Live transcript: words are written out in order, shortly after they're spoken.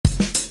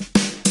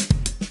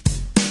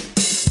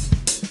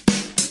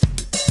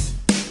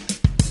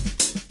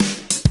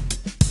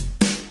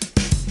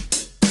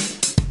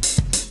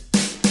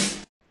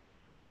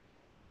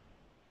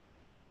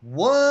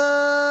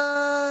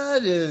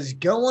What is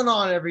going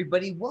on,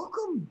 everybody?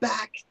 Welcome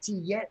back to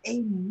yet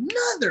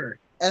another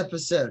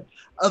episode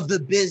of the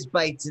Biz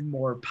Bites and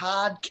More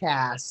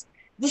podcast.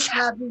 This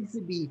happens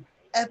to be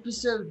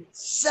episode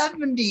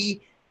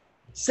 70.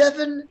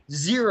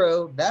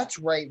 That's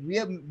right.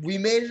 We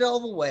made it all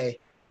the way.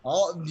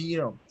 All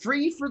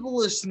free for the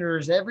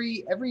listeners.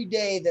 Every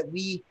day that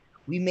we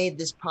made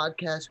this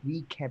podcast,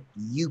 we kept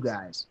you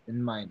guys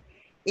in mind.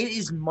 It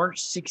is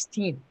March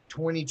 16th,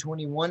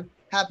 2021.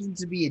 Happens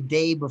to be a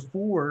day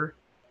before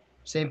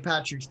St.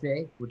 Patrick's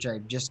Day, which I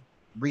just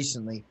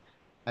recently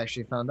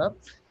actually found out.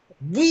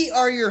 We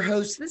are your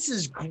hosts. This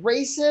is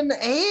Grayson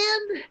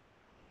and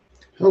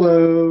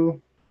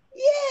hello.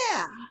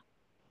 Yeah.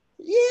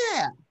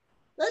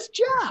 That's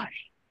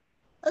Josh.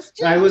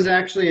 I was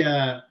actually,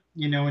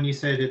 when you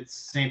said it's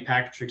St.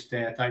 Patrick's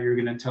Day, I thought you were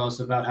going to tell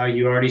us about how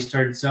you already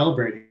started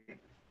celebrating.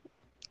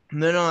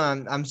 No,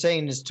 I'm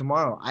saying it's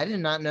tomorrow. I did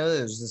not know that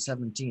it was the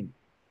 17th.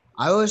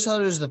 I always thought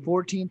it was the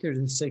 14th or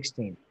the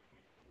 16th.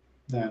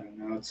 I don't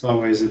know. It's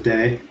always a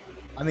day.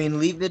 I mean,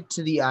 leave it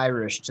to the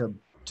Irish to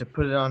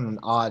put it on an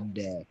odd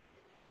day.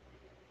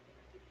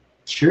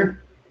 Sure.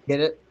 Get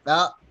it?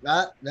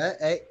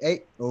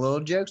 Hey, little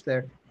jokes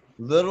there.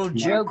 Little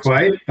jokes. Not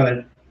quite,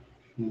 but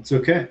it's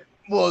okay.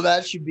 Well,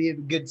 that should be a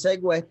good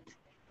segue.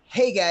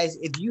 Hey, guys,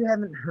 if you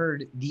haven't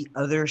heard the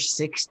other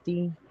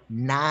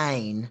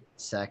 69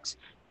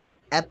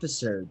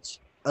 episodes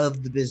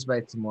of the Biz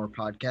Bites and More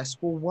podcast,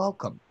 well,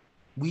 welcome.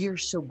 We are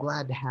so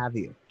glad to have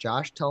you.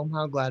 Josh, tell them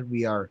how glad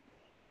we are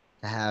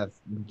to have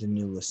the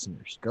new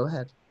listeners. Go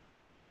ahead.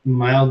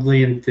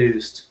 Mildly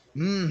enthused.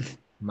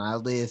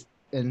 Mildly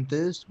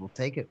enthused. We'll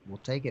take it.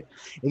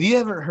 If you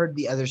haven't heard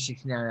the other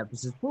 69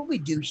 episodes, what we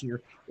do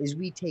here is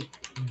we take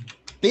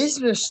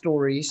business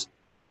stories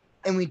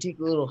and we take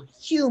a little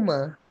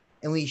humor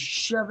and we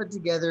shove it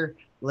together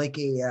like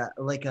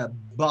a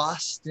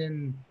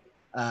Boston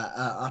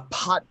a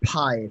pot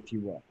pie, if you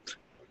will.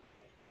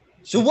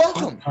 So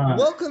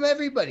welcome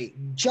everybody.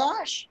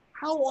 Josh,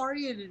 how are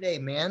you today,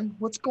 man?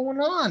 What's going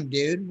on,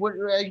 dude? What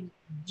do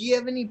you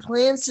have any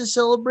plans to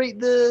celebrate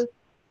the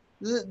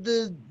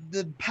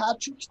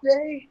Patrick's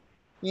Day?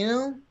 You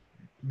know,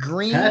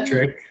 Green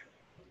Patrick.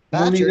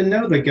 I don't even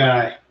know the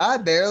guy. I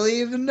barely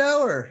even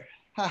know her.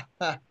 Ha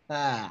ha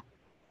ha!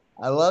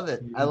 I love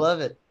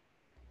it.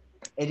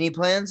 Any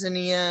plans?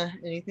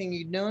 Anything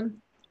you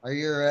doing? Are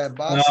your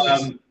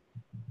bosses?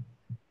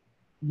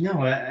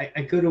 No,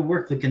 I go to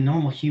work like a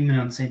normal human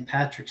on St.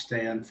 Patrick's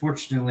Day.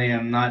 Unfortunately,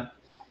 I'm not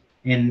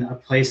in a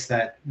place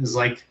that is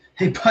like,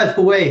 hey, by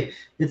the way,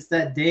 it's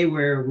that day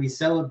where we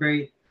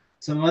celebrate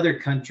some other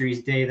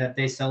country's day that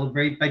they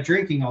celebrate by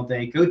drinking all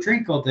day. Go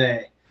drink all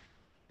day.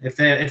 If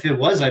it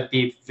was, I'd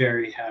be a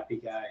very happy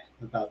guy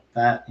about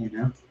that, you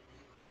know?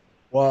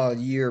 Well,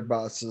 your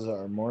bosses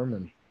are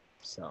Mormon,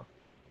 so.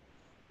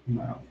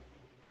 Well,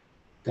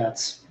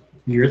 that's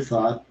your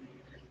thought.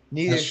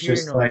 Neither that's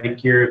just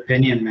like your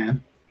opinion,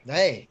 man.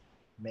 Hey,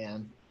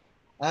 man.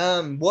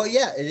 Well,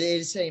 yeah, it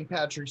is St.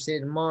 Patrick's Day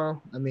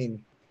tomorrow. I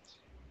mean,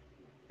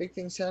 big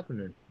things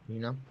happening, you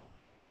know?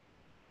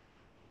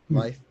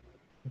 Life.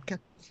 Okay.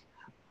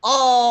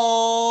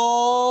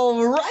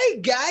 All right,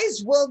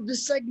 guys. Well, the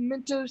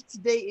segmentos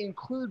today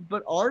include,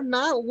 but are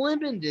not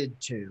limited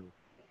to,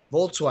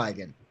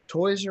 Volkswagen,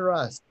 Toys R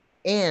Us,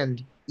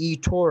 and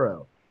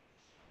eToro.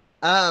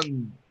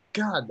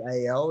 God,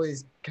 I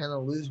always kind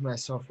of lose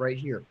myself right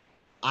here.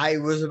 I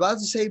was about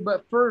to say,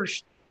 but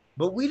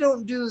we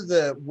don't do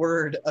the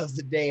word of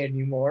the day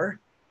anymore.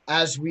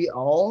 As we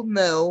all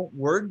know,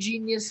 Word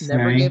Genius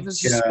never gave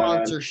us a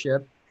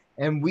sponsorship,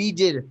 and we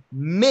did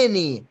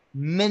many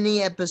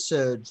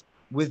episodes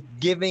with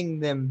giving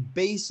them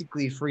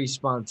basically free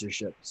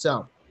sponsorship.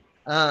 So,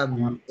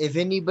 if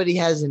anybody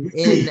has an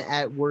in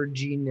at Word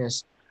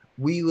Genius,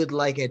 we would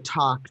like a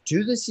talk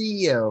to the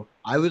CEO.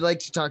 I would like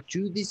to talk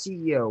to the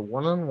CEO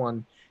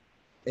one-on-one,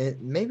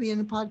 maybe in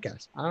a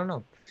podcast. I don't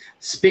know.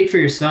 Speak for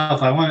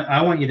yourself. I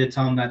want you to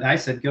tell them that I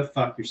said go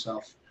fuck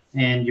yourself.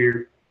 And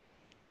your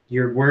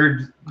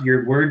word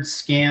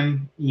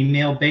scam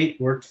email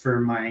bait worked for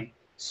my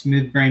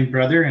smooth brain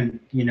brother, and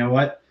you know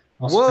what?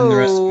 I'll spend the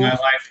rest of my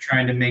life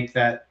trying to make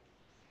that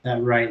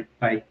right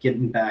by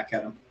getting back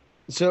at him.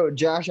 So,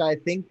 Josh, I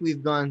think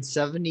we've gone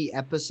 70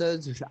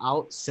 episodes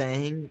without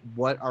saying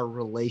what our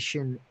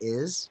relation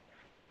is,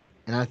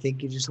 and I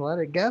think you just let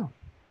it go.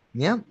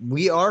 Yeah,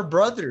 we are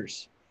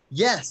brothers.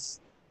 Yes.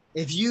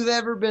 If you've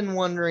ever been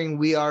wondering,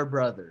 we are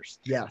brothers.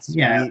 Yes.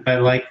 Yeah,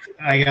 but like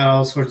I got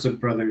all sorts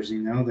of brothers,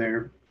 you know,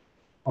 they're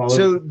all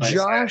so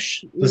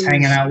Josh was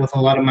hanging out with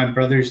a lot of my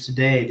brothers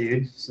today,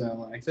 dude.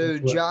 So like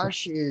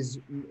Josh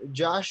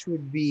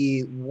would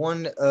be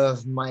one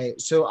of my,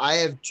 so I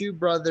have two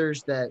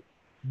brothers that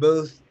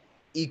both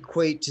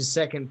equate to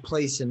second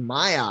place in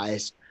my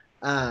eyes.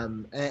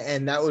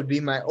 And that would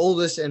be my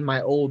oldest and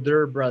my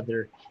older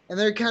brother. And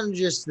they're kind of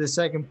just the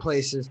second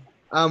places.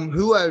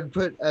 Who I would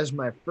put as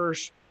my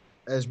first,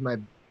 as my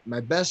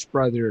best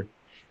brother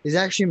is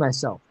actually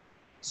myself.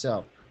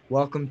 So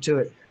welcome to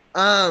it.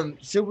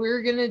 So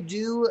we're going to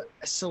do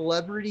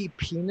celebrity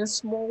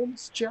penis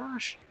molds,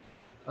 Josh.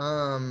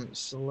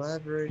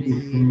 Celebrity.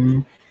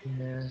 Mhm.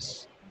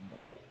 Yes.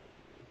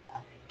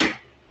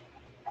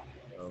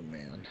 Oh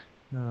man.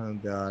 Oh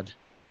god.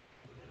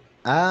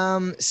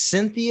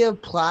 Cynthia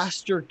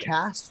Plaster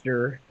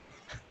Caster.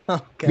 Yeah,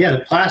 Okay.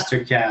 the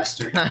plaster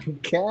caster.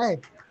 Okay.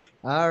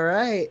 All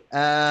right.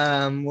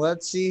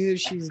 Let's see who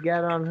she's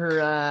got on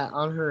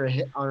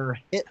her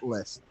hit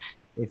list,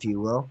 if you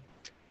will.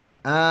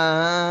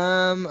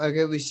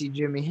 Okay, we see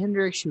Jimi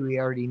Hendrix, who we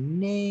already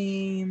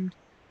named.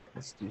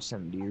 Let's do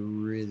somebody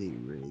really,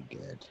 really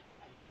good.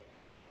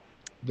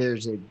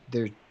 There's a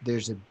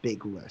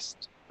big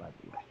list, by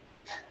the way.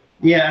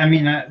 Yeah, I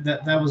mean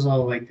that was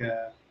all like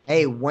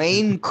Hey,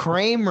 Wayne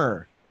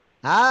Kramer.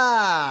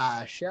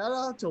 Ah, shout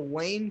out to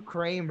Wayne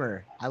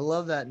Kramer. I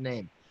love that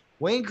name.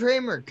 Wayne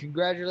Kramer,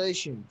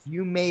 congratulations.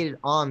 You made it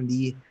on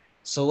the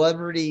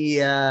celebrity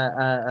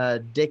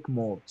dick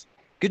mold.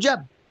 Good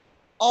job.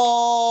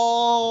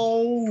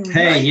 All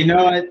hey, right. you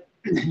know what?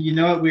 You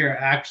know what we are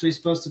actually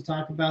supposed to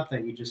talk about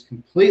that you just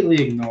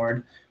completely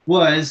ignored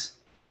was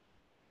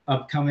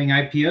upcoming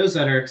IPOs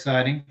that are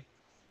exciting.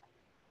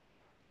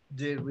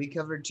 Dude, we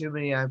covered too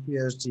many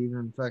IPOs to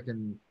even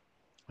fucking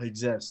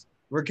exist.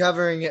 We're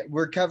covering it.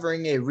 We're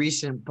covering a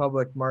recent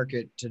public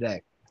market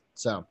today.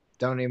 So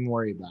don't even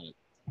worry about it.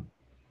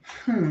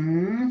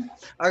 Hmm.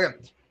 Okay,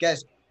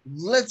 guys,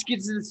 let's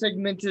get to the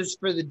segmentos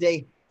for the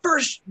day.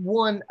 First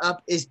one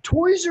up is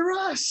Toys R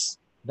Us.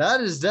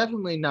 That is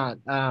definitely not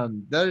the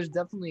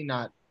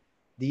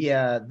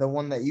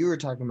one that you were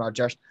talking about,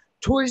 Josh.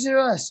 Toys R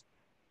Us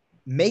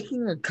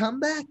making a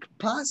comeback,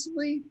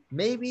 possibly,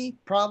 maybe,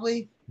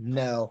 probably.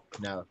 No,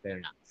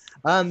 they're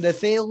not. The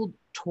failed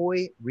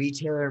toy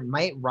retailer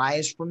might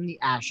rise from the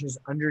ashes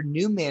under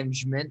new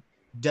management,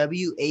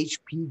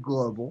 WHP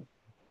Global.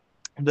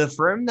 The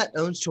firm that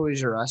owns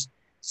Toys R Us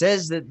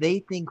says that they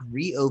think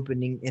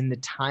reopening in the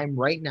time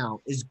right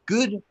now is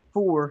good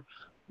for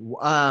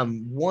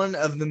one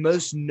of the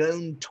most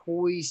known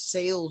toy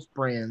sales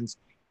brands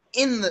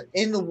in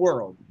the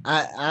world.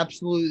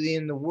 Absolutely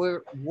in the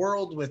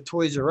world with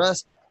Toys R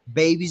Us,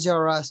 Babies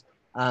R Us.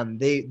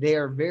 They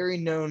are very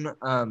known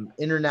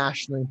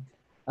internationally.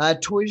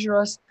 Toys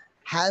R Us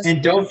has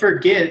And been don't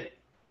forget,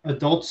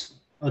 adults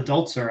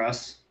are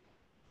us.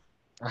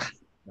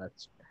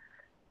 that's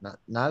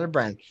not a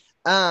brand.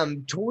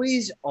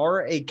 Toys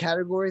are a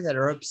category that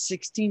are up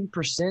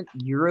 16%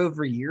 year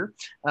over year,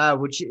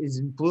 which has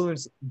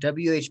influenced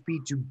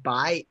WHP to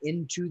buy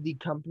into the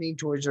company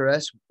Toys R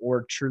Us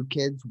or True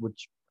Kids,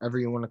 whichever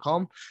you want to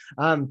call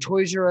them.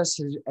 Toys R Us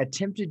has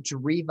attempted to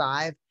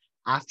revive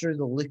after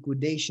the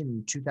liquidation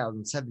in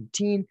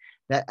 2017.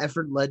 That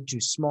effort led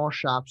to small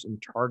shops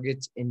and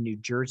Targets in New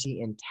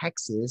Jersey and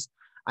Texas.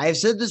 I have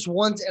said this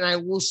once and I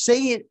will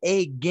say it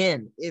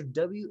again. If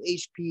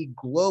WHP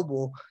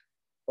Global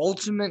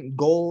ultimate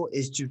goal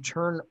is to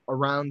turn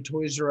around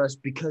Toys R Us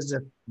because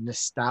of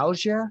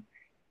nostalgia,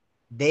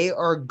 they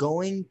are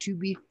going to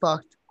be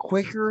fucked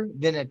quicker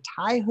than a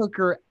tie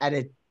hooker at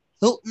a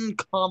Hilton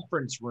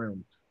conference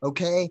room.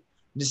 Okay?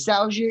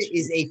 Nostalgia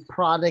is a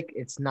product,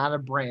 it's not a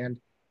brand.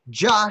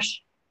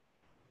 Josh,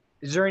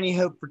 is there any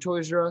hope for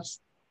Toys R Us?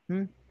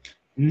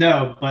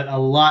 No, but a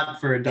lot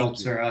for Thank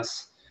adults you. are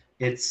us.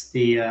 It's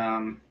the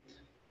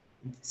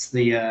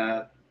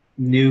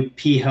new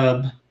P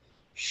Hub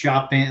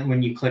shopping.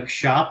 When you click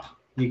shop,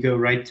 you go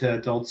right to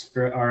adults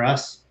for are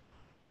us.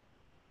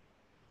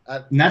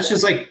 And that's Yeah,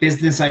 just like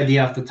business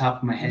idea off the top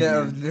of my head,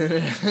 no,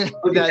 man.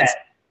 Look at that's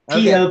that.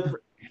 P okay. Hub,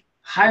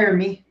 hire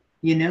me,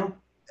 you know?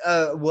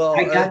 I Well,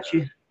 got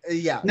you.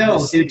 yeah,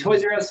 No, dude,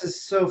 Toys R Us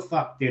is so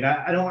fucked, dude.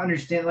 I don't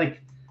understand.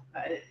 Like,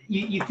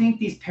 you think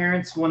these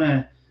parents want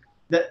to,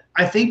 that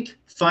I think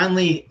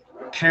finally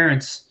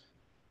parents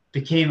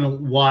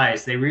became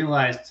wise. They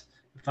realized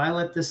if I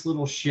let this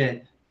little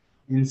shit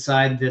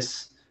inside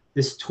this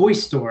toy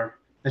store,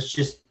 that's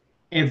just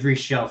every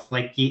shelf.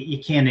 Like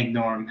you can't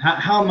ignore them.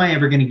 How am I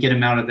ever going to get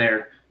them out of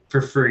there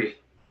for free?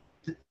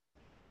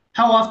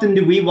 How often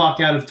do we walk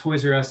out of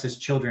Toys R Us as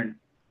children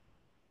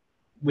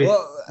with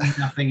well,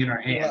 nothing in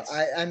our well, hands?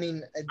 I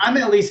mean, I'm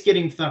at least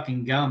getting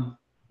fucking gum.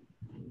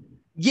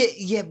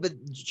 yeah, but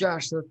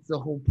Josh, that's the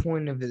whole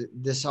point of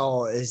this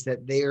all is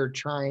that they are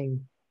trying,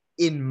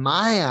 in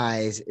my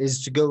eyes,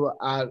 is to go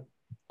out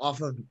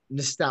off of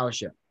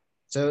nostalgia.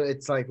 So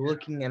it's like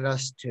looking at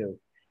us too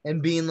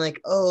and being like,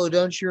 oh,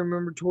 don't you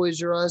remember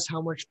Toys R Us?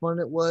 How much fun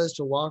it was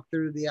to walk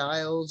through the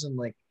aisles and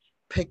like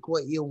pick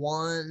what you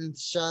want and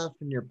stuff,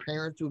 and your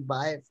parents would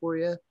buy it for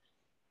you.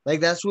 Like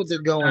that's what they're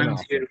going Sometimes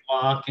off of. you'd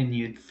walk and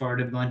you'd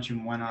fart a bunch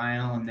in one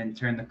aisle and then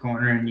turn the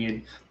corner and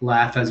you'd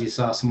laugh as you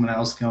saw someone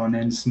else going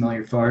in and smell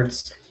your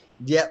farts.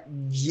 Yep.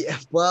 Yeah.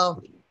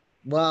 Well.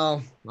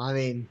 I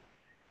mean,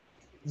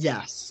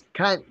 yes.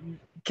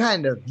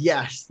 Kind of.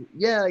 Yes.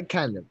 Yeah.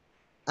 Kind of.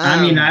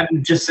 I mean, Um.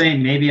 I'm just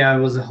saying maybe I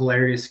was a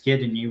hilarious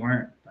kid and you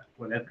weren't, but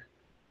whatever.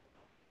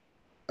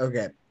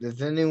 Okay.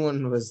 If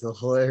anyone was the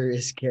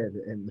hilarious kid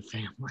in the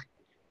family,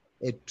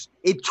 it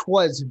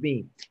was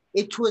me.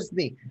 It was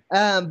me.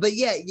 But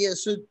yeah.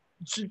 So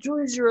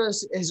Toys R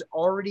Us has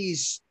already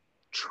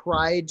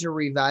tried to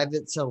revive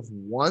itself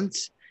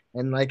once,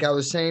 And like I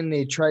was saying,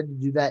 they tried to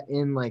do that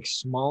in like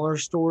smaller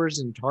stores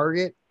in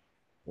Target,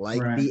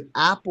 like Right. the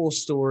Apple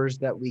stores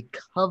that we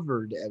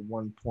covered at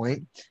one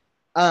point.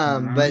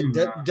 But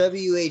Mm.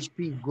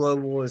 WHP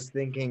Global is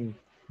thinking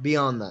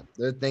beyond that.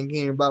 They're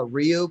thinking about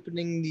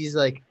reopening these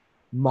like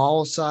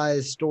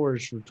mall-sized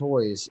stores for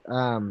toys,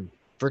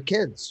 for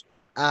kids.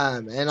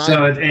 And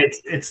So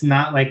it's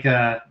not like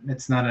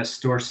it's not a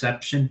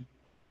storeception, it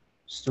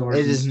stores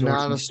and is stores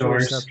not a and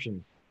stores.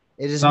 storeception.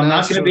 It is So I'm not a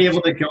not going to be store.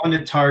 able to go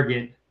into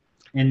Target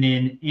and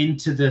then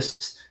into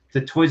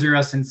the Toys R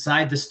Us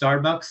inside the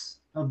Starbucks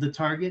of the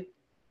Target.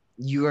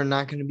 You are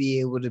not going to be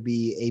able to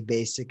be a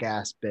basic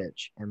ass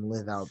bitch and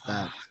live out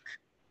that. Fuck.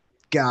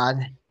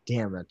 God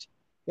damn it.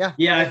 Yeah.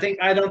 Yeah,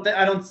 I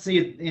don't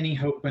see any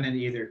hope in it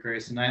either,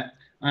 Grayson.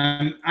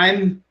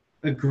 I'm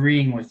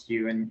agreeing with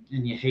you, and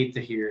you hate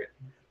to hear it.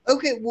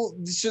 Okay, well,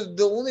 so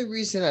the only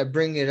reason I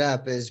bring it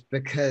up is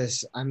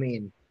because I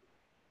mean,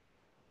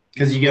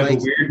 Because you you have a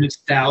like, weird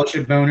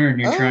nostalgia boner, and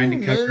you're trying oh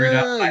to no cover no it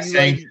up no, by you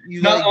saying,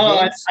 "No,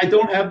 games, I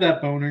don't have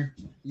that boner."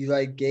 you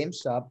like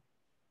GameStop.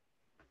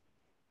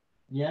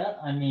 Yeah,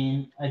 I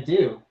mean, I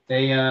do.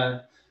 They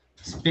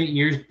spent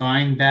years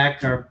buying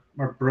back our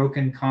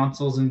broken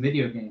consoles and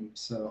video games,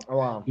 so Oh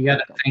wow, you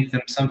got to thank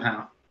them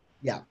somehow.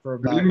 yeah, for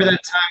about Remember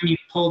like that time you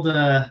pulled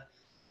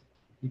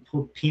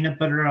peanut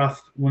butter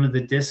off one of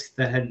the discs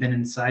that had been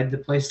inside the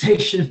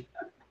PlayStation?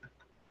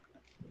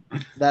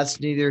 that's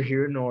neither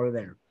here nor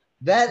there.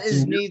 That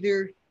is No.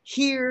 neither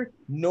here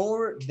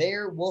nor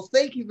there. Well,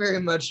 thank you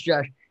very much,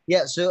 Josh.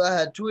 Yeah,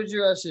 so Toys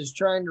R Us is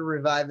trying to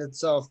revive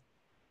itself.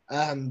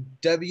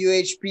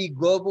 WHP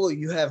Global,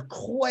 you have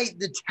quite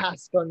the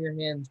task on your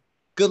hands.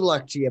 Good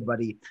luck to you,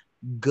 buddy.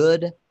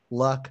 Good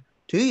luck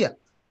to you.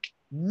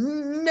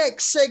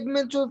 Next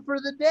segment for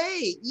the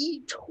day,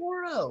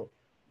 eToro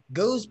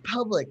goes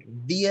public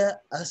via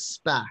a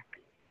SPAC.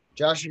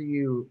 Josh, are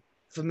you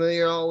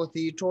familiar all with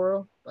the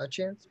eToro by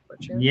chance?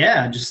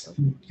 Yeah, just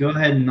go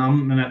ahead and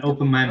I'm gonna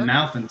open my Okay.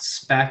 mouth and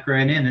spack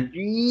right in it.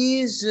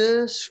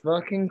 Jesus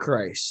fucking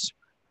Christ.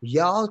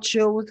 Y'all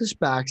chill with the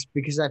SPACs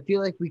because I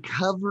feel like we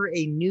cover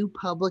a new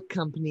public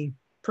company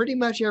pretty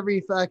much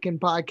every fucking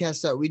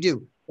podcast that we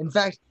do. In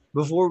fact,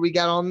 before we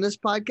got on this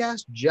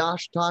podcast,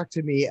 Josh talked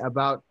to me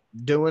about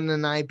doing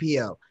an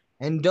IPO.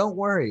 And don't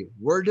worry,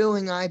 we're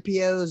doing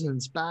IPOs and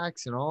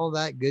SPACs and all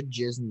that good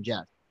jizz and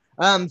jazz.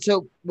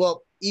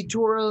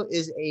 eToro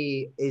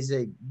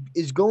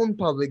is going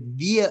public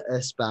via a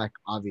SPAC,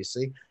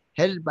 obviously,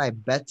 headed by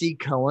Betsy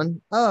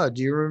Cohen. Oh,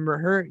 do you remember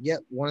her?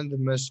 Yep, one of the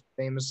most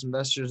famous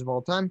investors of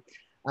all time.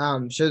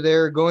 So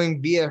they're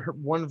going via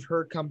one of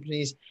her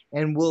companies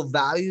and will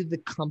value the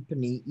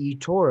company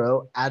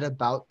eToro at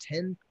about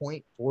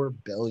 $10.4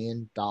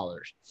 billion.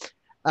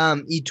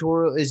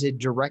 eToro is a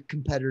direct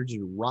competitor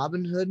to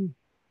Robinhood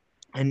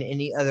and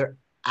any other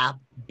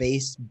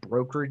app-based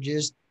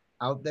brokerages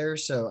out there.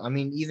 So, I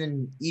mean,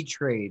 even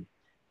E-Trade,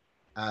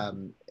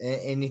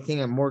 anything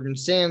at Morgan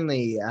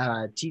Stanley,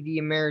 TD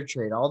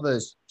Ameritrade, all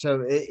those.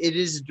 So it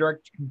is a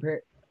direct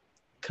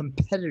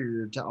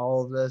competitor to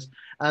all of those.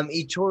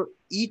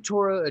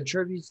 eToro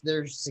attributes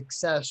their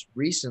success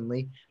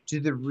recently to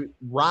the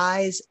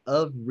rise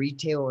of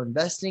retail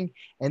investing,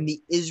 and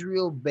the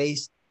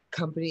Israel-based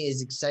company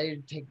is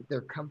excited to take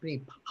their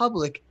company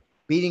public,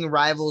 beating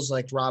rivals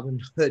like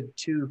Robinhood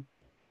to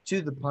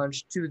the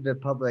punch to the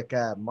public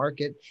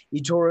market.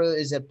 eToro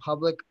is a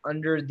public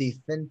under the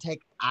FinTech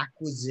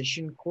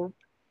Acquisition Corp,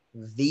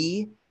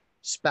 the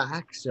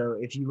SPAC. So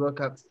if you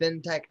look up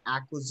FinTech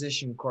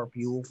Acquisition Corp,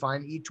 you will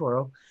find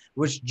eToro,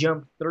 which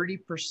jumped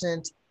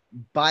 30%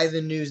 by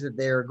the news that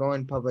they are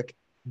going public.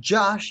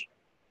 Josh,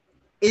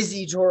 is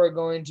eToro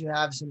going to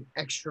have some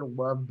extra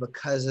love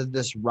because of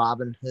this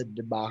Robinhood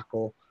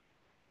debacle?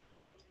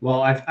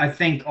 Well, I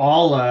think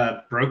all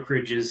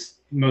brokerages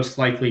most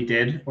likely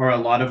did, or a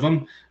lot of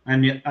them.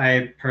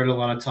 I heard a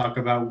lot of talk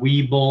about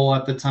Webull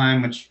at the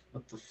time, which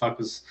what the fuck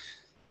was?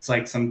 It's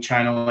like some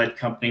China-led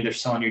company. They're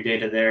selling your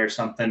data there or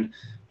something.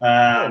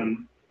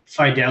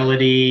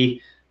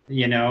 Fidelity,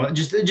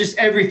 just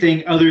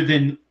everything other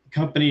than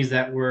companies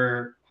that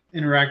were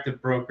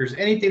interactive brokers.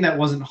 Anything that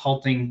wasn't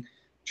halting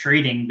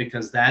trading,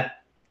 because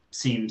that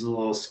seems a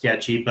little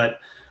sketchy.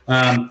 But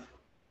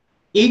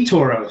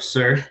eToro,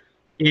 sir.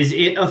 Is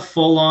it a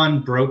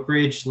full-on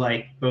brokerage,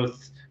 like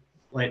both,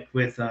 like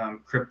with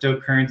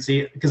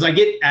cryptocurrency? Because I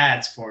get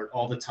ads for it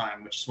all the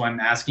time, which is why I'm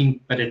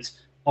asking. But it's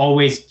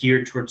always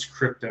geared towards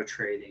crypto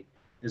trading,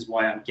 is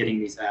why I'm getting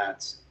these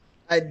ads.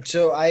 I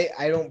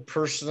don't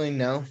personally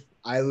know.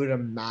 I would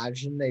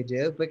imagine they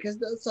do because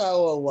that's how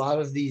a lot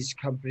of these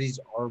companies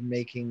are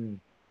making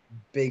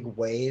big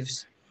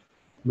waves.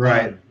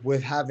 Right.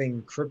 With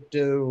having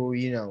crypto,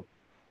 being able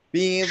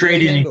Trade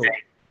to handle.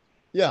 anything.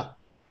 Yeah.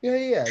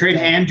 Trade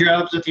hand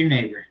jobs with your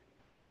neighbor.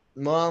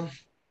 Mom,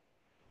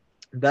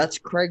 that's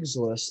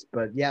Craigslist,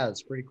 but yeah,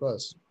 it's pretty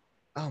close.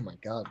 Oh my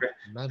God.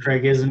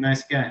 Craig is a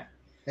nice guy.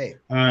 Hey.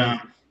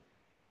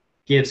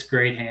 Gives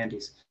great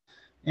handies.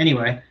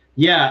 Anyway,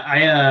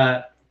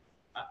 yeah,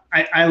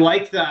 I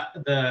like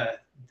the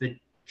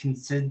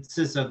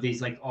consensus of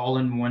these like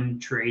all-in-one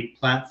trade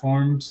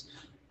platforms.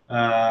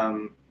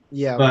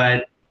 Yeah.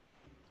 But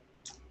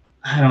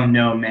I don't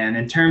know, man.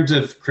 In terms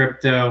of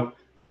crypto,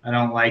 I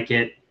don't like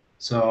it.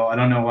 So I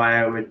don't know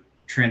why I would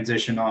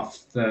transition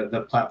off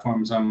the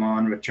platforms I'm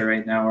on, which are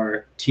right now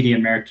are TD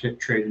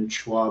Ameritrade and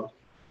Schwab.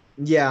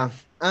 Yeah.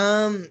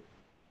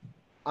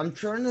 I'm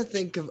trying to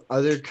think of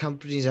other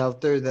companies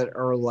out there that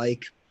are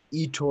like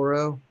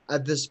eToro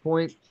at this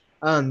point,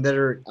 that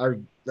are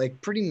like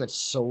pretty much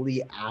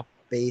solely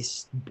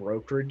app-based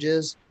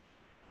brokerages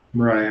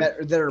Right.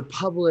 that are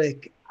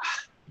public.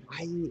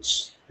 I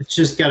It's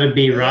just got to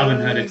be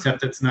Robinhood, uh,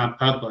 except it's not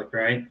public,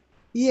 right?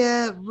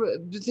 yeah, but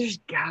there's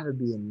got to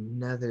be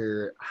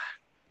another.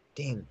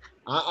 Dang,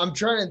 I'm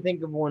trying to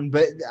think of one,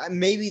 but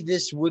maybe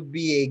this would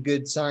be a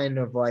good sign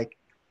of like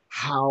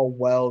how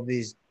well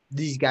these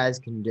guys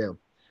can do,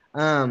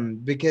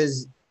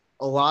 because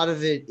a lot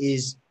of it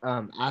is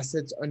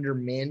assets under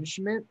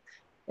management,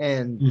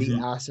 and the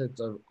Mm-hmm. assets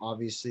of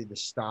obviously the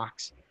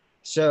stocks.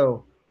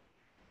 So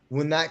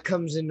when that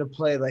comes into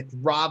play, like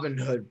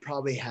Robinhood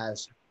probably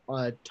has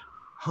a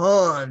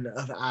ton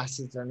of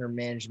assets under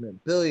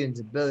management, billions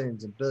and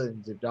billions and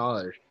billions of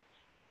dollars.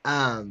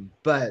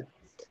 But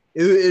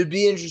it'd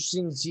be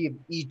interesting to see if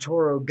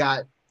eToro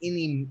got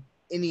any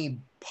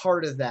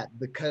part of that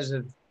because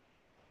of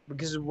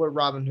what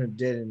Robinhood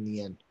did in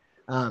the end,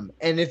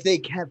 and if they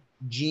kept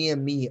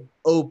GME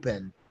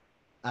open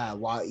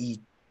while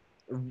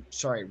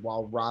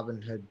while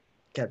Robinhood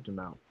kept them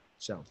out.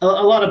 So A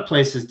lot of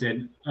places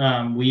did.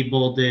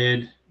 Webull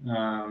did.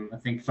 I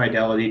think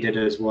Fidelity did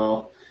as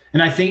well.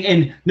 And I think,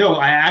 and no,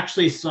 I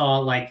actually saw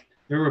like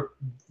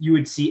you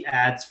would see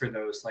ads for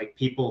those. Like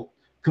people,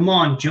 come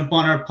on, jump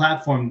on our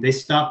platform. They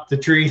stopped the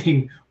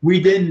trading.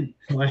 We didn't.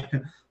 Like,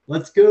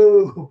 let's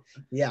go.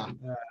 yeah.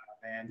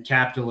 Man,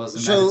 capitalism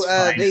at So its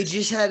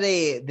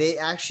finest. they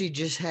actually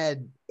just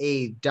had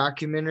a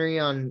documentary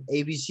on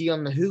ABC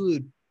on the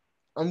Hulu,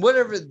 on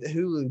whatever the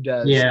Hulu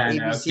does. Yeah, I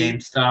know. ABC. Game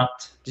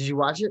stopped. Did you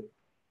watch it?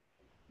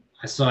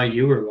 I saw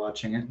you were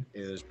watching it.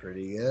 It was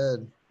pretty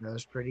good. That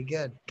was pretty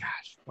good.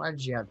 Gosh, why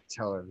did you have to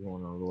tell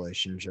everyone a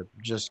relationship?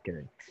 Just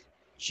kidding.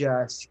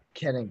 Just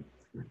kidding.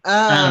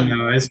 I don't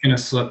know. It's gonna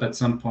slip at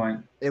some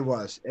point. It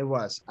was. It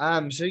was.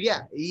 So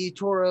yeah,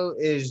 eToro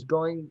is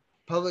going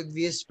public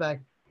via spec.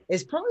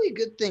 It's probably a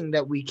good thing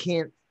that we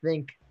can't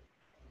think.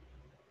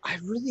 I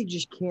really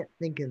just can't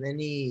think of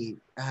any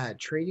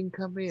trading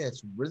company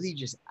that's really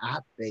just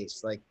app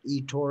based like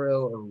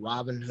eToro or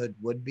Robinhood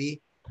would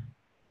be.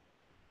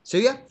 So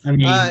yeah, I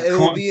mean, it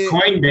will be.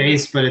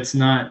 Coinbase, but it's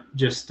not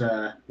just.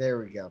 There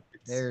we go.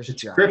 There's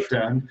It's Josh.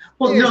 crypto.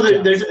 Well, There's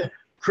no, there's Josh.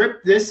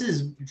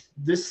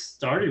 This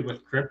started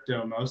with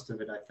crypto. Most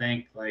of it, I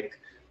think, like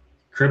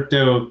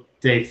crypto.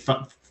 They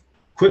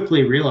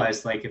quickly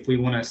realized like if we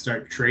want to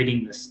start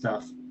trading this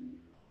stuff,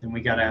 then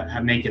we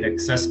gotta make it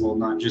accessible,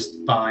 not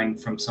just buying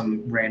from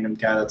some random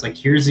guy that's like,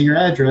 here's your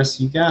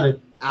address, you got it.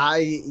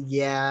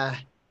 Yeah.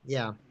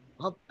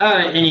 All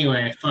right.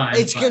 Anyway, fine.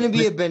 It's going to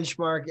be a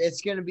benchmark.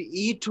 It's going to be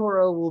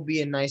eToro will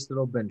be a nice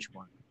little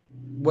benchmark.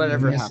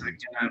 Whatever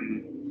happens.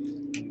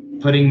 I'm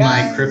putting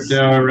my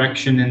crypto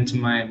erection into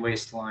my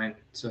waistline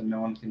so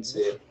no one can see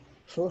it.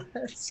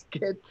 Let's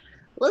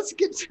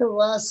get to the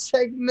last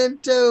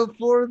segmento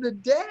for the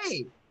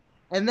day,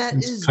 and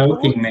It's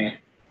poking me.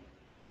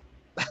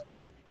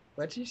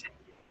 What'd you say?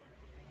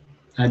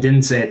 I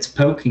didn't say it's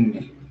poking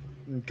me.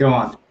 Go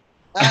on.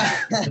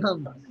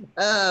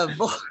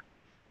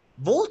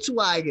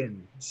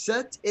 Volkswagen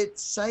set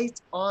its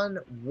sights on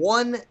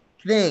one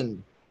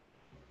thing: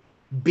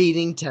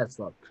 beating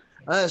Tesla.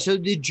 So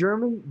the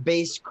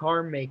German-based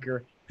car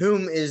maker,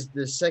 whom is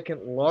the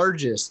second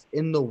largest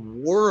in the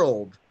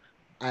world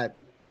at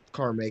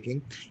car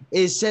making,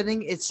 is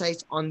setting its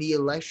sights on the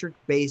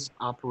electric-based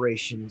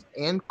operations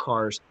and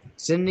cars,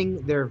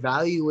 sending their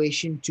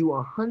valuation to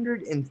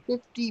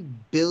 $150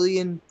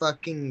 billion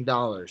fucking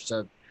dollars.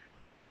 So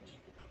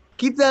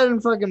keep that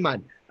in fucking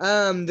mind.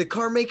 The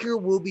car maker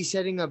will be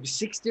setting up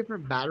 6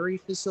 different battery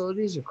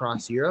facilities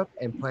across Europe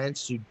and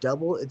plans to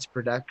double its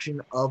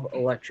production of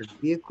electric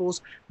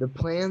vehicles. The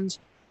plans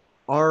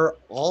are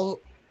all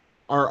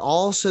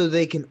so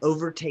they can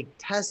overtake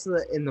Tesla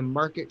in the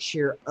market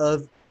share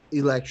of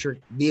electric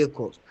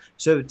vehicles.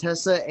 So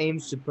Tesla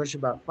aims to push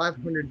about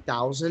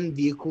 500,000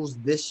 vehicles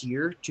this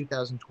year,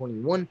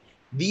 2021.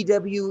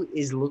 VW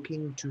is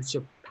looking to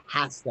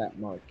surpass that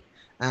mark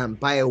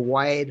by a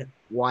wide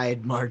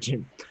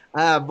margin.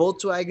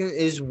 Volkswagen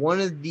is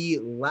one of the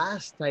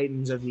last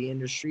titans of the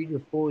industry to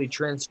fully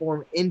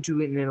transform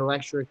into an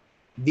electric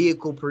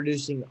vehicle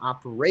producing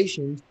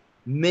operations.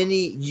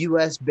 Many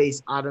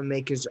US-based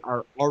automakers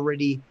are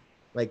already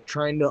like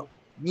trying to,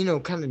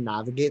 kind of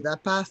navigate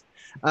that path.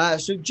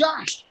 So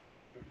Josh,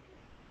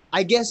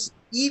 I guess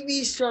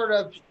EV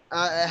startups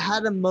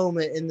had a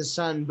moment in the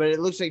sun, but it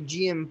looks like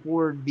GM,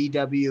 Ford,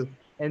 VW,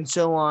 and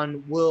so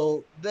on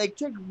will take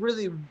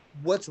really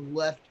what's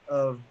left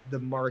of the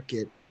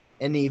market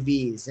and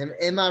EVs.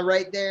 Am I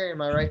right there?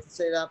 Am I right to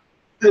say that?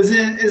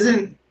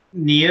 Isn't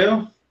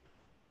NIO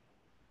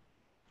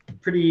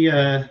pretty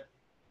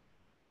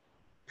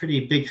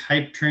pretty big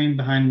hype train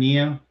behind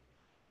Neo.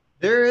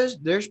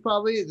 There's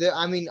probably there.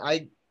 I mean,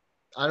 I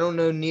don't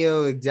know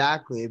Neo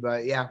exactly,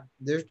 but yeah,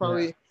 there's Yeah.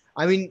 probably.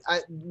 I mean,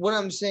 what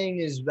I'm saying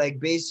is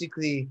like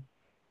basically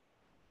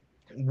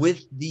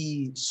with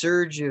the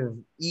surge of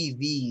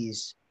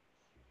EVs,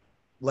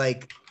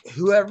 like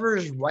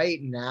whoever's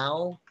right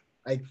now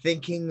like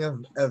thinking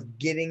of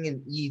getting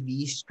an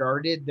EV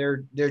started,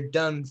 they're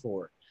done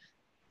for.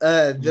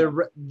 Yeah.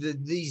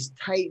 These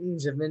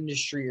titans of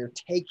industry are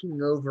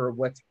taking over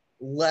what's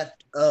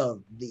left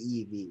of the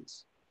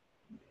EVs.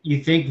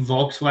 You think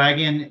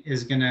Volkswagen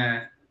is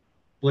gonna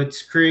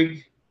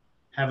blitzkrieg,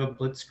 have a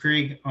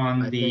blitzkrieg on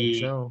I think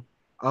the so.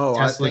 Oh,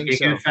 I Tesla think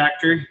so.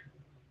 Gigafactory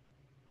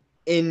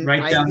And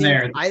right down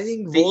there? I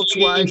think The EV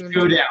Volkswagen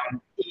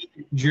showdown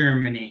in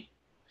Germany.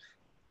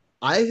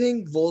 I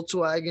think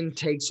Volkswagen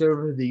takes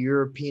over the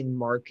European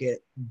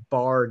market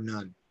bar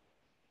none.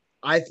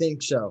 I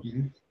think so.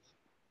 Mm-hmm.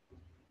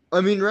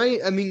 I mean, right?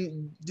 I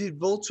mean, dude,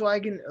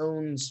 Volkswagen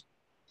owns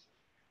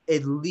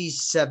at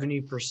least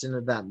 70%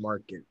 of that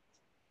market,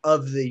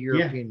 of the Yeah.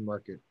 European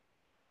market.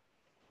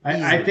 I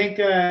Easily. think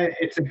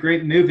it's a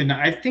great move, and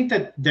I think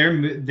that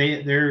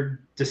their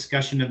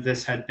discussion of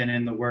this had been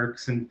in the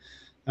works. And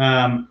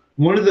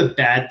one of the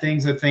bad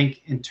things I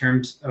think in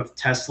terms of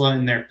Tesla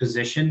and their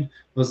position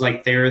was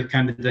like they were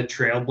kind of the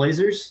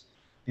trailblazers,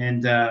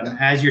 and Yeah.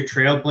 as you're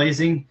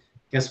trailblazing,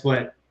 guess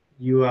what?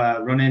 You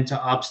run into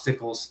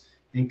obstacles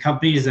and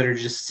companies that are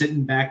just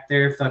sitting back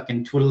there,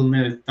 fucking twiddling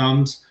their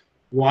thumbs,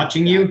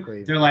 watching you.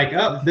 Exactly. They're like,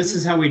 "Oh, this Mhm.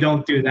 is how we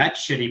don't do that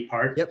shitty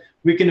part. Yep.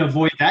 We can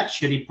avoid that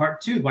shitty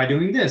part too by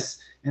doing this."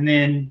 And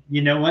then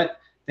you know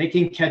what? They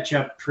can catch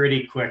up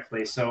pretty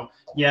quickly. So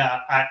yeah,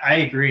 I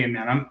agree,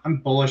 man. I'm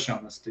bullish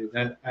on this, dude.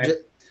 I'm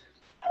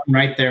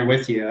right there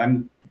with you.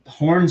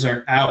 Horns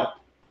are out.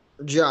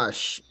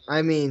 Josh,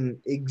 I mean,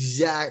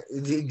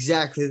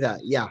 exactly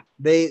that. Yeah,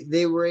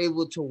 they were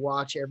able to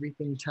watch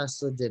everything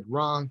Tesla did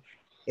wrong.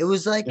 It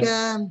was like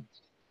Yep.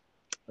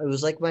 it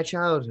was like my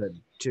childhood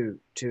to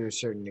a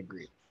certain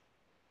degree.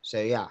 So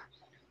yeah.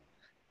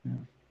 Yeah.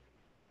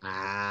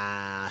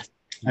 Ah,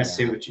 I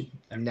see yeah. what you did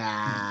there.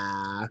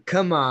 Nah,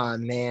 come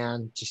on,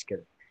 man. Just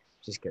kidding.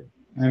 Just kidding.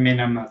 I mean,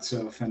 I'm not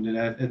so offended.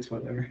 It's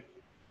whatever.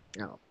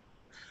 No.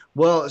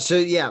 Well, so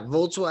yeah,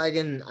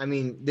 Volkswagen. I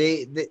mean,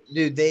 dude,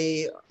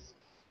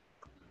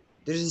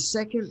 there's a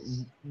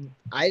second.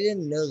 I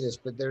didn't know this,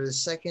 but they're the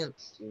second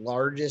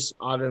largest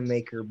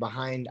automaker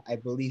behind, I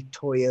believe,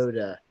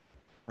 Toyota.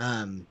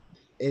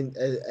 In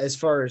as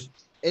far as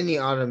any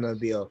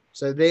automobile,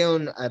 so they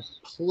own a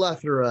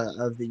plethora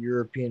of the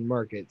European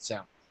market.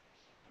 So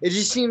it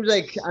just seems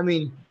like, I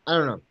mean, I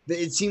don't know.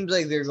 It seems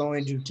like they're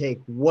going to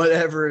take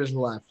whatever is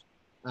left,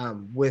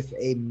 with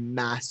a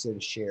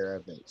massive share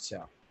of it.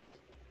 So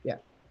yeah.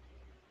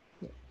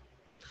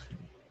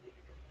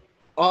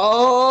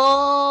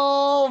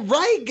 All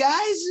right,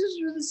 guys, those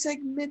were the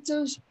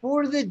segmentos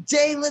for the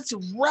day. Let's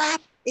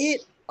wrap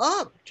it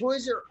up.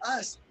 Toys R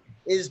Us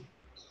is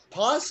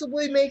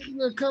possibly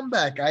making a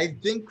comeback. I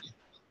think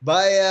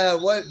by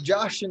what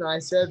Josh and I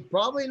said,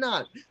 probably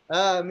not.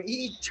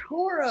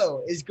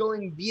 eToro is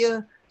going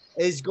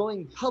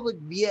public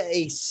via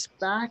a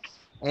SPAC,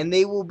 and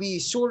they will be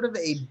sort of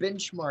a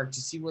benchmark to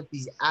see what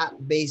these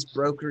app-based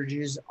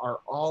brokerages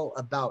are all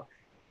about.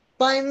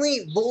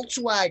 Finally,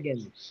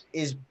 Volkswagen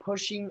is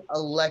pushing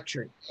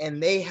electric,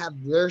 and they have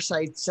their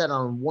sights set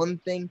on one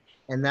thing,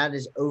 and that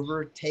is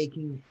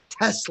overtaking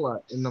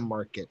Tesla in the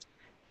market.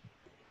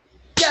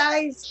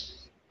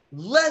 Guys,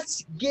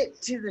 let's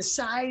get to the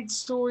side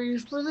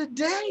stories for the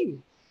day.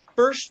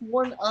 First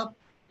one up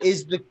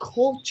is the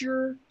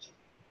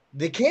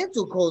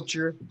cancel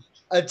culture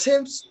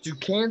attempts to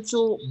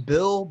cancel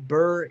Bill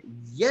Burr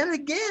yet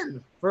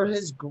again for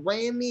his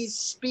Grammy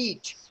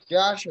speech.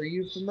 Josh, are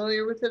you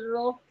familiar with it at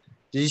all?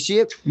 Did you see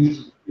it?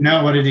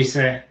 No, what did he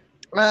say?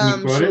 Can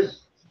you quote it?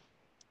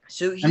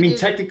 So I mean,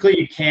 technically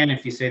you can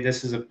if you say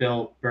this is a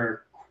Bill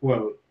Burr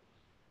quote.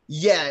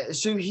 Yeah,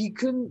 so he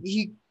couldn't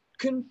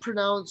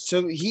pronounce.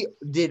 So he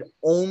did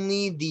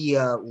only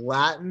the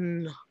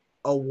Latin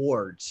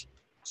awards.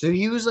 So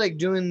he was like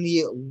doing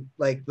the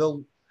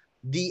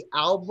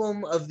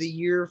album of the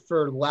year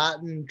for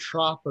Latin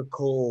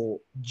tropical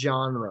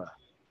genre.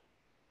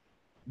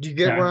 Do you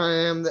get where I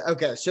am?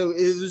 Okay, so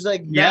it was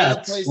like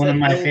it's one of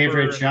my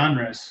favorite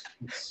genres.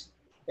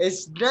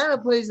 It's not a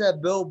place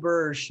that Bill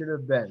Burr should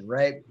have been,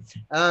 right?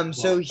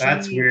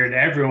 That's weird.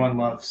 Everyone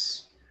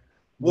loves.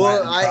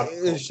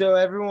 Well, so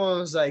everyone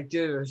was like,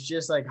 dude, it's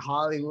just like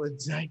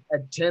Hollywood's like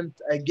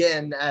attempt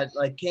again at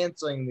like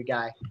canceling the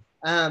guy.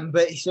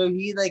 But so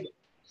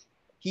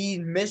he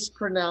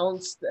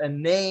mispronounced a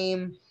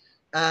name.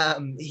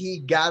 He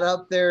got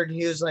up there and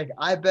he was like,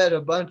 I bet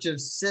a bunch of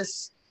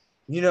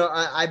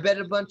I bet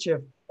a bunch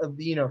of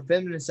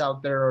feminists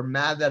out there are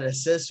mad that a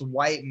cis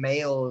white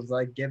male is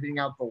like giving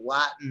out the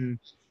Latin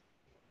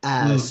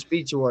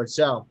speech award.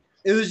 So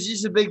it was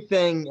just a big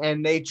thing,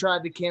 and they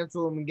tried to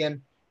cancel him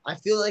again. I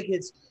feel like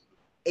it's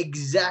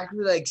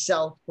exactly like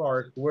South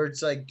Park, where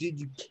it's like, dude,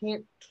 you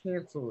can't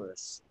cancel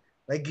this.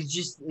 Like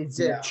it's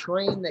a Yeah.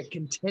 train that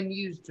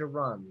continues to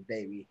run,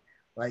 baby.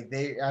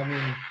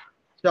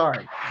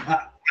 Sorry.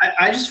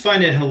 I just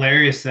find it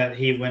hilarious that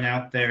he went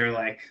out there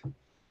like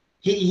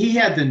he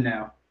had to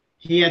know.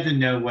 He had to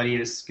know what he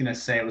was gonna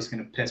say was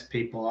gonna piss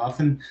people off.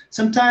 And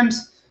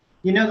sometimes,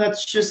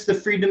 that's just the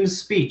freedom of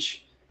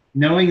speech.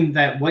 Knowing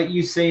that what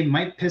you say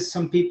might piss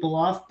some people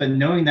off, but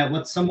knowing that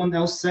what someone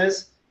else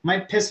says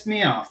might piss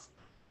me off.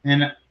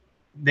 And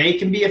they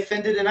can be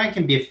offended and I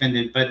can be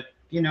offended, but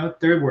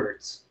they're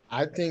words.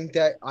 I think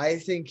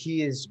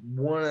he is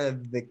one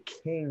of the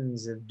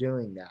kings of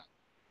doing that.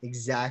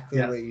 Exactly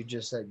Yeah. what you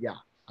just said. Yeah.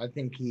 I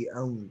think he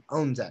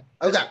owns that.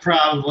 Okay. It's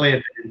probably a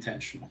bit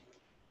intentional.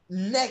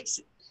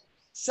 Next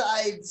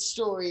side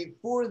story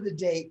for the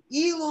day.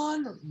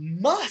 Elon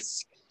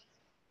Musk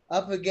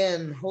up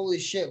again. Holy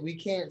shit. We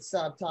can't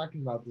stop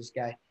talking about this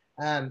guy.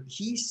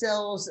 He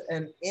sells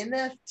an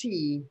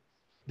NFT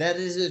that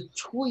is a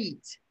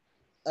tweet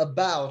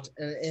about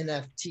an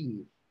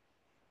NFT.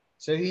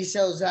 So he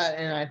sells that,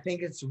 and I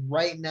think it's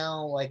right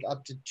now like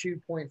up to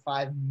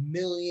 $2.5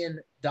 million.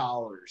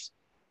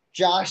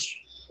 Josh,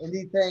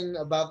 anything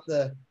about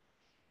the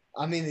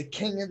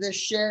king of this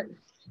shit?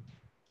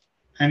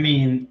 I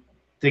mean,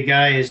 the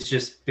guy is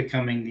just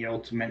becoming the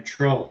ultimate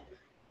troll.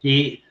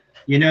 This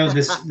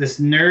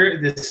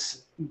nerd,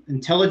 this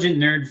intelligent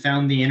nerd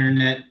found the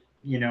internet,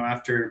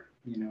 after,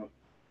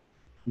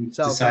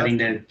 deciding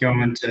to go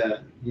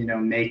into,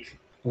 make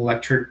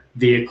electric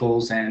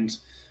vehicles and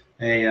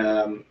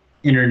a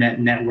internet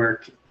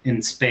network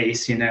in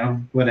space,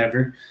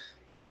 whatever.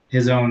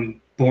 His own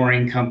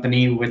boring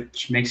company,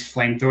 which makes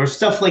flamethrowers,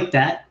 stuff like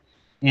that.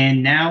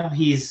 And now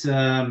he's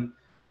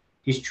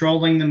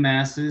trolling the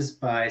masses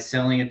by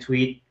selling a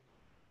tweet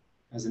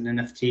as an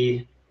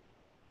NFT.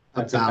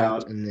 That's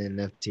about an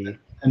NFT.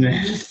 An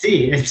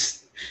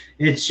NFT.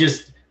 It's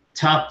just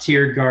top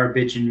tier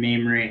garbage and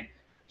memery.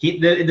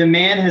 The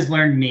man has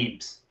learned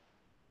memes.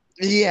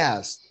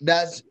 Yes,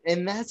 that's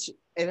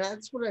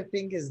what I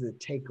think is the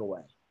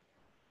takeaway.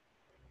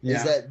 Yeah.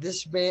 Is that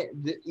this man,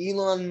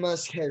 Elon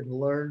Musk, has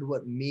learned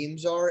what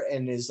memes are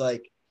and is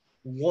like,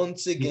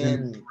 once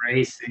again, he's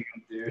embracing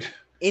them, dude.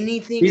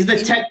 Anything. He's the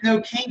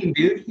techno king,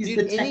 dude. He's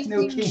the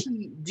techno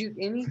king.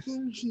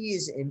 Anything he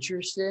is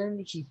interested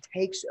in, he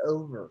takes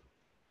over.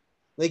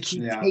 Like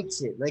he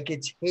takes it, like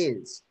it's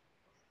his.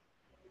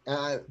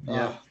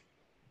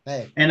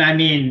 Hey.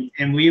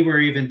 And we were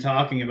even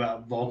talking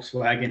about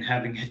Volkswagen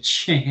having a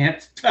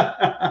chance.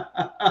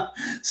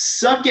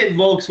 Suck it,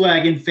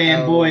 Volkswagen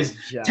fanboys.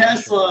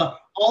 Tesla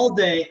all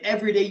day,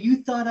 every day. You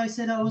thought I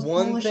said I was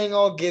One thing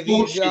I'll give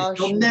you, Josh.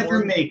 They'll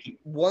never make it.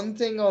 One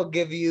thing I'll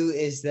give you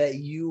is that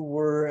you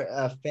were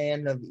a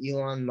fan of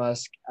Elon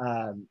Musk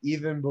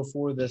even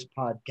before this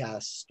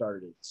podcast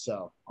started.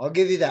 So I'll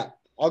give you that.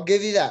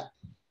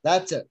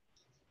 That's it.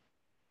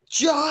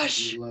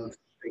 Josh.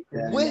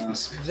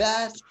 With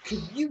that,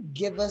 could you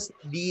give us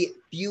the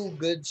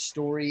feel-good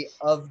story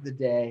of the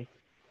day?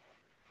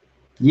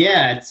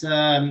 Yeah,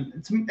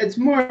 it's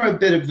more a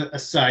bit of a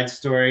side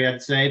story,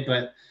 I'd say,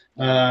 but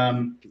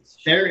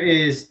there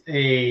is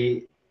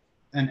an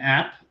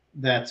app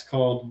that's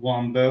called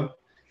Wombo.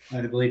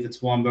 I believe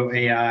it's Wombo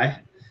AI,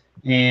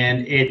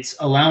 and it's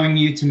allowing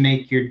you to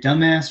make your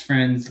dumbass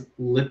friends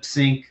lip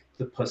sync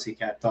the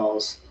Pussycat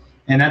Dolls,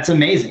 and that's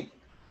amazing,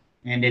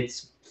 and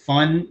it's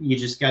fun. You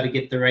just got to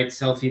get the right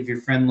selfie of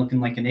your friend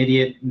looking like an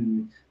idiot,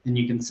 and then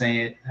you can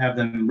say it, have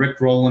them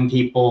rickrolling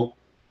people.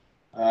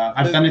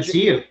 I've done it to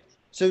you.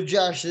 So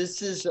Josh,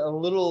 this is a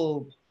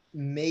little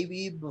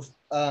maybe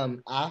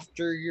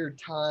after your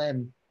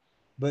time,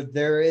 but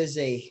there is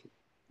a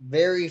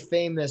very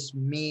famous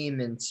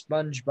meme in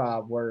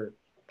SpongeBob where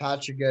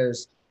Patrick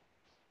goes,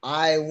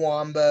 I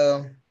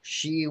wombo,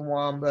 she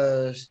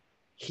wombos,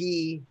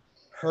 he,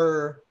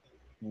 her,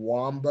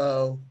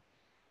 wombo.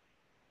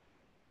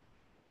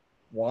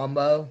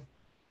 Wombo.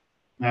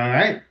 All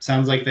right.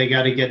 Sounds like they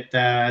got to get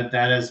that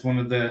as one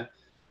of the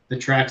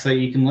tracks that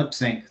you can lip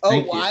sync.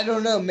 I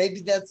don't know.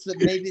 Maybe that's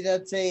an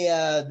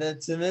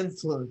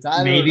influence.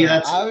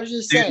 I was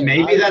just saying.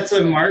 Maybe that's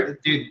a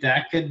mark, dude.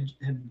 That could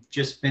have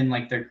just been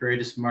like their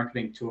greatest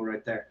marketing tool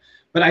right there.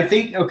 But I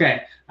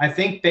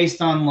think based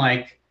on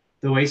like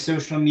the way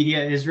social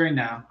media is right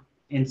now,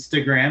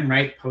 Instagram,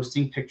 right,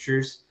 posting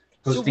pictures,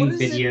 posting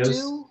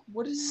videos,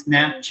 what is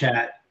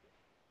Snapchat.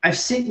 I've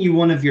sent you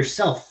one of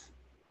yourself,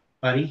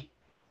 buddy.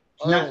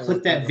 Not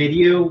click that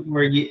video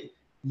where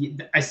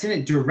I sent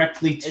it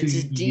directly to you.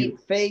 It's a deep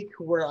fake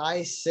where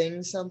I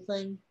sing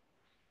something.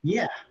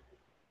 Yeah.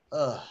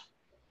 Ugh.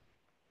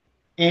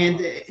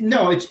 And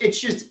no, it's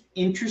just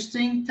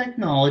interesting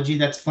technology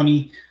that's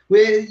funny.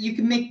 Where you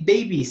can make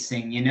babies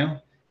sing,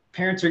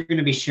 Parents are going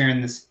to be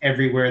sharing this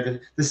everywhere.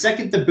 The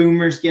second the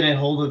boomers get a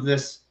hold of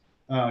this,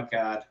 oh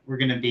God, we're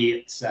going to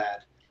be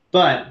sad.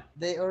 But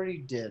they already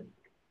did.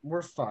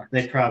 We're fucked.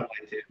 They probably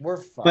do. We're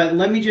fucked. But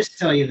let me just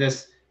tell you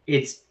this.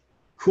 It's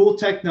cool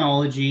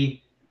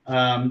technology.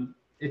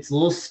 It's a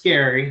little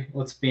scary,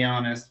 let's be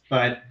honest.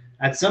 But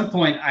at some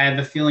point, I have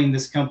a feeling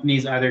this company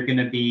is either going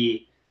to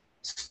be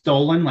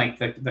stolen, like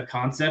the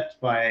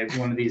concept, by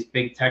one of these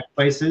big tech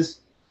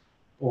places,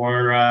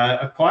 or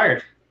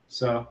acquired.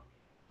 So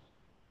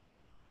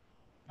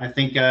I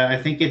think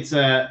it's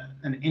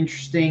an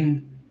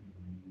interesting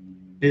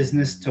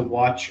business to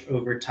watch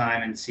over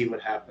time and see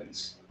what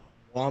happens.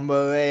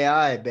 Wombo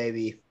AI,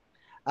 baby.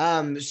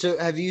 So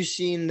have you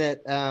seen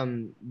that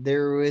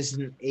there was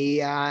an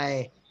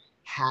AI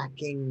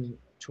hacking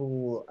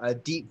tool, a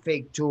deep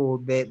fake tool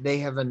that they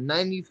have a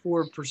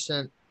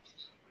 94%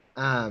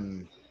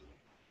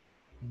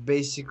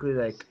 basically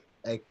like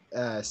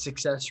a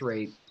success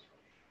rate,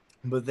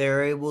 but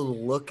they're able to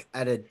look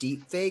at a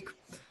deep fake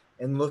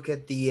and look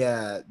at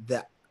the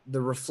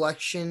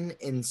reflection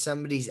in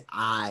somebody's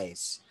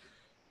eyes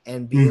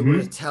and be able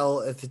to tell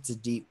if it's a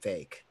deep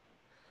fake.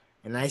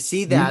 And I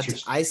see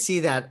that. I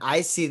see that.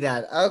 I see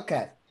that.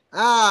 Okay.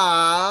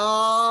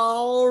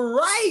 All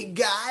right,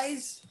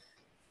 guys.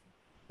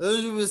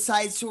 Those are the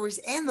side stories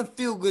and the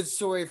feel-good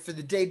story for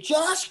the day.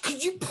 Josh,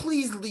 could you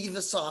please leave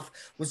us off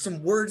with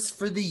some words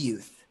for the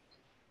youth?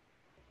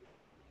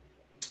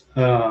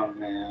 Oh,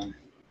 man.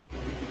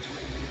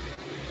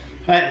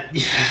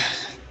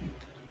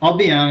 I'll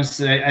be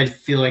honest. I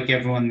feel like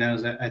everyone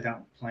knows that I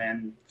don't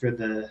plan for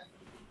the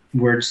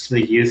words to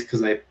the youth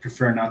because I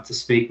prefer not to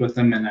speak with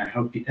them, and I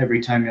hope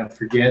every time you'll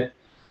forget.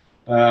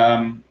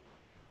 So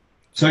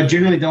I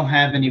generally don't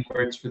have any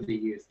words for the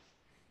youth.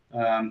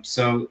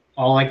 So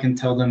all I can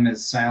tell them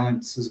is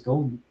silence is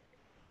golden.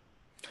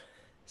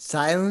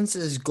 Silence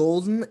is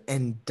golden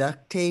and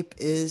duct tape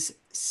is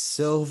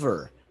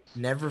silver.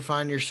 Never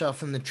find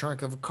yourself in the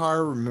trunk of a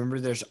car. Remember,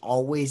 there's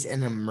always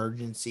an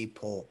emergency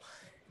pull.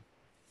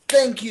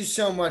 Thank you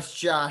so much,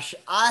 Josh.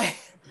 I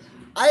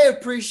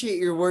appreciate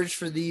your words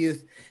for the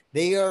youth.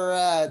 They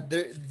are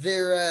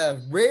they're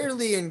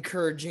rarely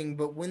encouraging,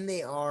 but when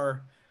they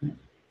are,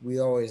 we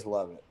always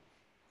love it.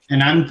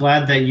 And I'm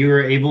glad that you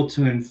were able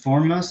to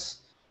inform us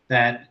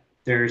that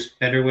there's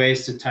better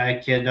ways to tie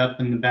a kid up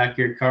in the back of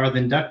your car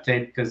than duct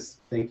tape because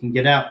they can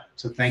get out.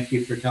 So thank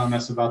you for telling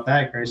us about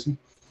that, You're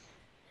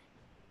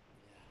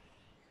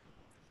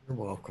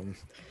welcome.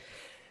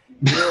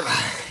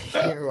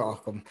 You're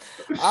welcome.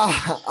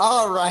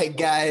 All right,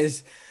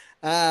 guys.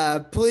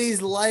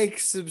 Please like,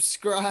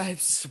 subscribe,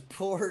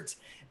 support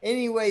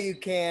any way you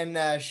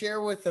can.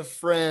 Share with a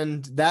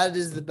friend. That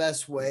is the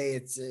best way.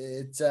 It's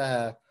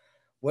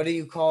what do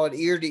you call it?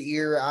 Ear to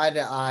ear, eye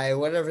to eye,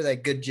 whatever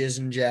that good jizz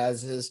and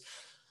jazz is.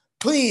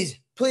 Please,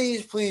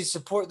 please, please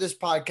support this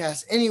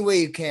podcast any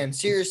way you can.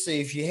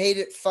 Seriously, if you hate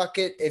it, fuck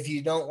it. If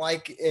you don't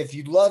like it, if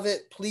you love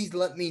it, please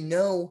let me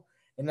know.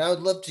 And I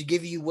would love to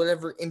give you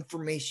whatever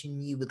information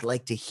you would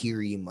like to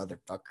hear, you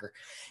motherfucker.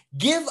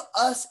 Give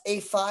us a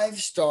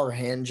 5-star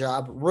hand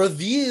job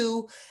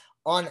review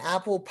on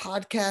Apple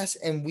Podcasts,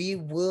 and we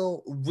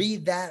will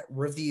read that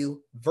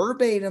review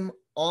verbatim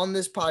on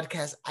this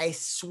podcast. I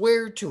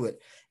swear to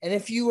it. And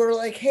if you are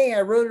like, hey,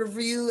 I wrote a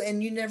review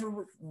and you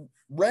never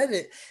read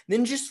it,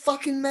 then just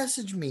fucking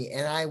message me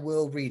and I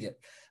will read it.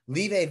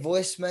 Leave a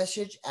voice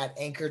message at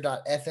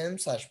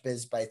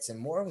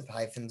anchor.fm/bizbytesandmore with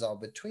hyphens all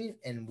between,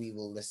 and we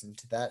will listen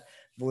to that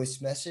voice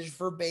message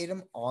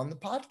verbatim on the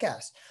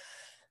podcast.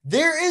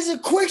 There is a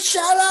quick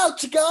shout out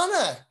to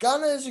Ghana.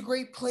 Ghana is a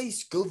great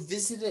place. Go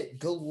visit it.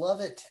 Go love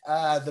it.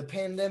 The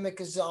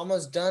pandemic is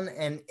almost done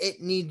and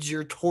it needs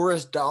your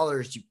tourist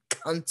dollars, you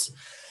cunts.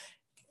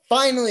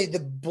 Finally, the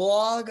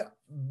blog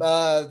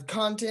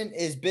content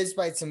is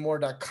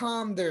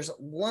bizbytesandmore.com. There's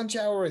Lunch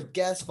Hour with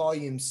Guests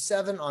Volume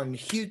 7 on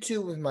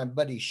YouTube with my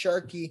buddy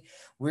Sharky.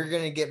 We're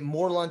going to get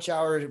more Lunch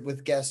Hour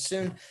with Guests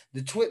soon.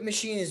 The Twit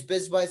Machine is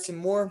Bizbytes and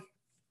More.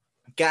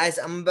 Guys,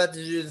 I'm about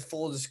to do the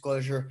full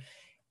disclosure.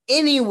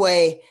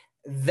 Anyway,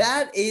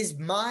 that is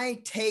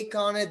my take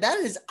on it. That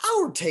is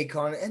our take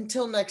on it.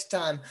 Until next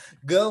time,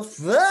 go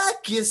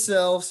fuck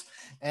yourselves.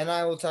 And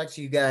I will talk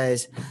to you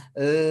guys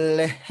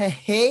later.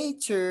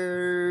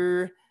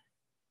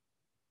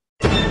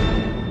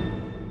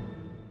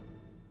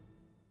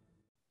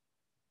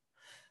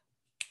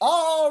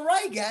 All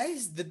right,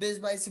 guys. The Biz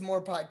Bites and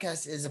More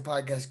podcast is a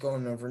podcast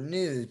going over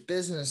news,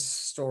 business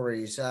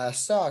stories,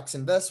 stocks,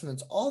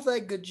 investments, all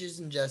that good jizz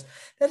and jazz.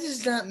 That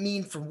does not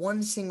mean for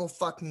one single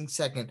fucking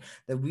second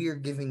that we are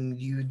giving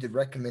you the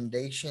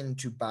recommendation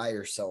to buy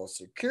or sell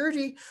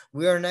security.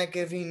 We are not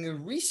giving you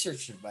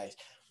research advice.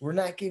 We're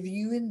not giving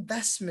you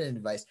investment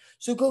advice.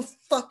 So go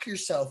fuck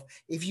yourself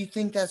if you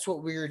think that's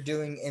what we are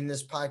doing in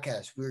this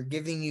podcast. We're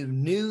giving you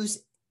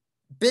news,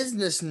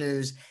 business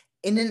news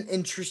in an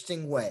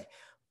interesting way.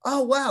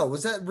 Oh, wow.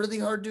 Was that really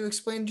hard to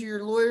explain to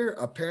your lawyer?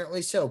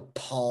 Apparently so.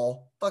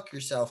 Paul, fuck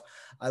yourself.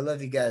 I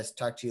love you guys.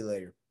 Talk to you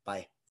later. Bye.